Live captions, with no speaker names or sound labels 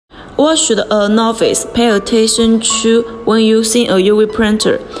What should a novice pay attention to when using a UV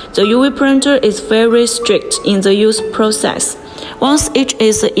printer? The UV printer is very strict in the use process. Once it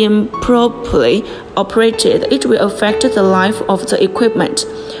is improperly operated, it will affect the life of the equipment.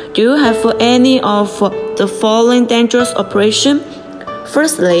 Do you have any of the following dangerous operations?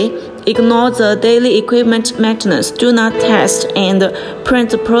 Firstly, ignore the daily equipment maintenance. Do not test and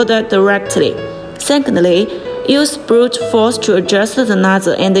print the product directly. Secondly, use brute force to adjust the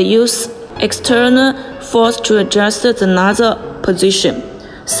nozzle and use external force to adjust the nozzle position.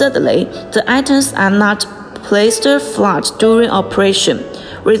 Thirdly, the items are not placed flat during operation,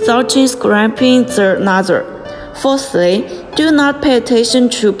 resulting in scraping the nozzle. Fourthly, do not pay attention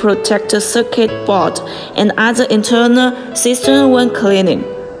to protect the circuit board and other internal systems when cleaning.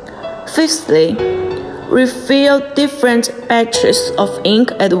 Fifthly, refill different batches of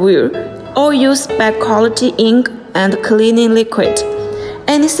ink at will, or use bad quality ink and cleaning liquid.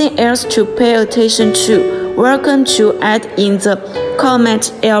 Anything else to pay attention to? Welcome to add in the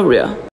comment area.